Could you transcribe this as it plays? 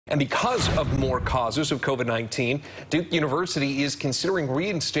And because of more causes of COVID-19, Duke University is considering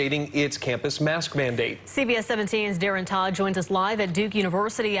reinstating its campus mask mandate. CBS 17's Darren Todd joins us live at Duke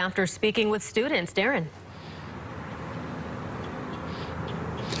University after speaking with students. Darren.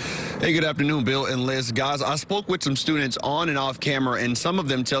 Hey, good afternoon, Bill and Liz. Guys, I spoke with some students on and off camera, and some of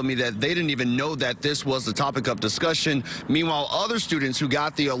them tell me that they didn't even know that this was the topic of discussion. Meanwhile, other students who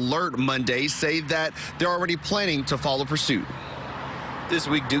got the alert Monday say that they're already planning to follow pursuit. This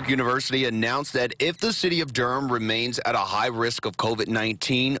week, Duke University announced that if the city of Durham remains at a high risk of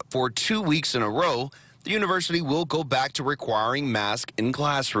COVID-19 for 2 weeks in a row, the university will go back to requiring masks in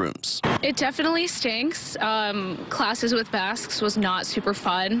classrooms. It definitely stinks. Classes with masks was not super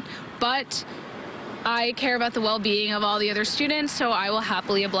fun, but I care about the well-being of all the other students, so I will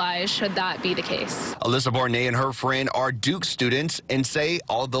happily oblige should that be the case. Alyssa Barnett and her friend are Duke students and say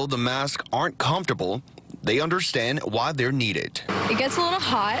although the masks aren't comfortable, they understand why they're needed. It gets a little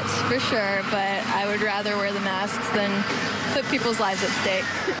hot, for sure, but I would rather wear the masks than put people's lives at stake.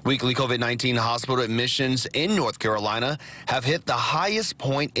 Weekly COVID-19 hospital admissions in North Carolina have hit the highest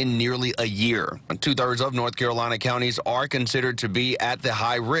point in nearly a year. 2/3 of North Carolina counties are considered to be at the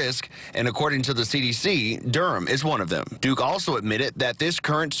high risk, and according to the CDC, Durham is one of them. Duke also admitted that this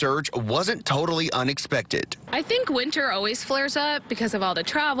current surge wasn't totally unexpected. I think winter always flares up because of all the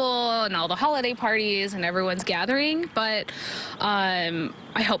travel and all the holiday parties and everyone's gathering, but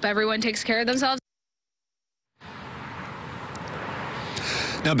I hope everyone takes care of themselves.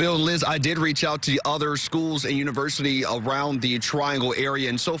 Now, Bill and Liz, I did reach out to other schools and university around the Triangle area,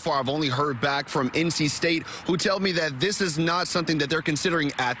 and so far I've only heard back from NC State, who tell me that this is not something that they're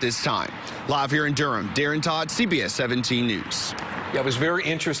considering at this time. Live here in Durham, Darren Todd, CBS 17 News. Yeah, it was very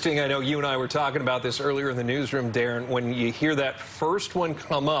interesting. I know you and I were talking about this earlier in the newsroom, Darren. When you hear that first one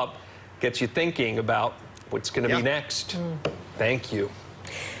come up, gets you thinking about what's going to be next. Thank you.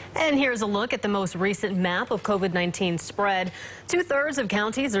 And here's a look at the most recent map of COVID-19 spread. 2/3 of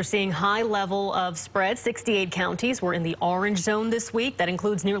counties are seeing high level of spread. 68 counties were in the orange zone this week. That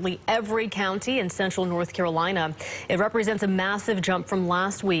includes nearly every county in central North Carolina. It represents a massive jump from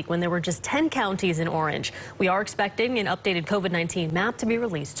last week when there were just 10 counties in orange. We are expecting an updated COVID-19 map to be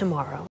released tomorrow.